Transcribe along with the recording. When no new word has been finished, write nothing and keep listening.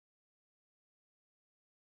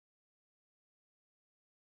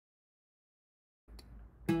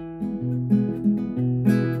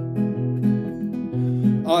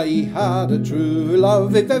I had a true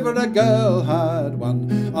love, if ever a girl had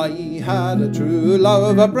one. I had a true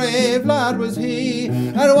love, a brave lad was he,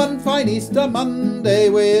 and one fine Easter Monday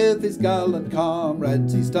with his gallant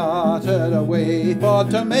comrades he started away for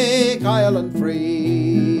to make Ireland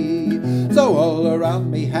free. So all around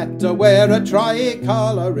me had to wear a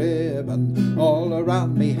tricolour ribbon, all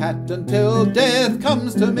around me hat until death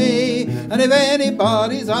comes to me. And if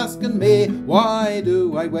anybody's asking me why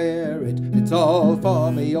do I wear it, it's all for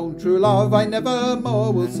me own true love I never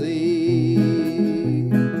more will see.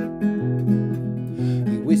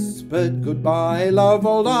 He whispered goodbye, love,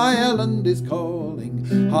 old Ireland is calling.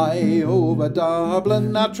 High over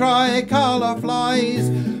Dublin our tricolour flies.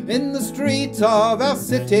 In the streets of our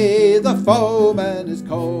city the foeman is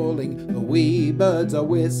calling. The wee birds are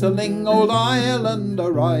whistling, old Ireland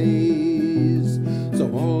arise.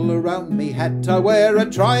 So all around me hat I wear a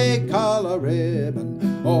tricolour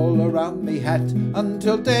ribbon, all around me hat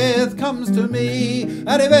until death comes to me.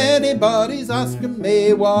 And if anybody's asking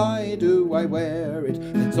me why do I wear it,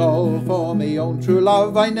 it's all for me own true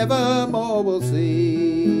love I never more will see.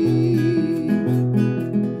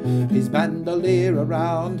 His bandolier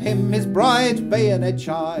around him, his bright bayonet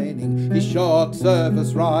shining, his short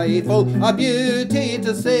service rifle a beauty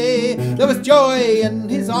to see. There was joy in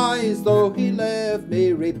his eyes though he left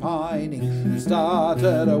me repining, and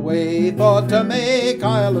started away for to make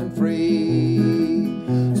Ireland free.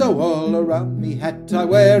 So all around me hat I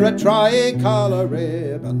wear a tricolour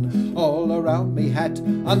ribbon, all around me hat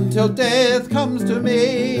until death comes to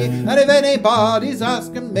me. And if anybody's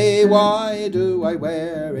asking me why do I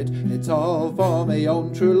wear it, it's all for me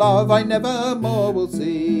own true love I never more will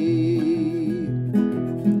see.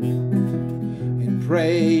 In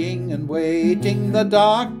praying and waiting the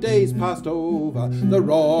dark days passed over, the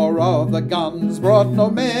roar of the guns brought no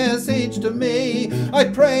message to me. I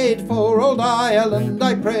prayed for old Ireland,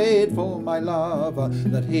 I prayed for my lover,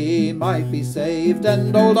 that he might be saved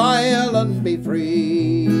and old Ireland be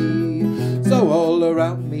free. So all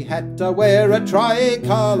around me hat I wear a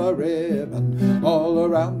tricolour ribbon, all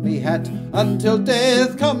around me hat until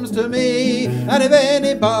death comes to me. And if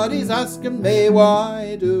anybody's asking me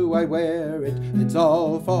why do I wear it, it's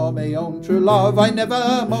all for me own true love I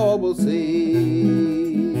never more will see.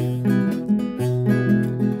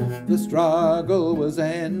 The struggle was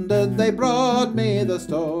ended, they brought me the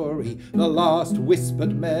story, the last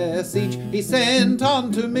whispered message he sent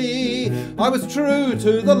on to me. I was true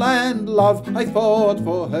to the land, love, I fought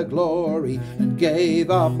for her glory, and gave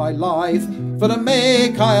up my life for to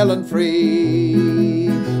make Ireland free.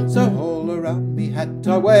 So all around me hat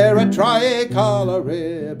I wear a tricolour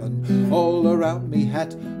ribbon, all around me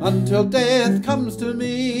hat until death comes to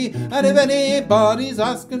me. And if anybody's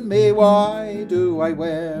asking me why do I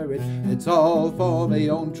wear it, it's all for me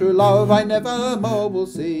own true love I never more will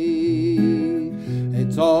see.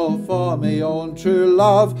 It's all for me own true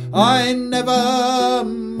love I never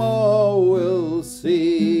more will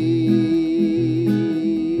see.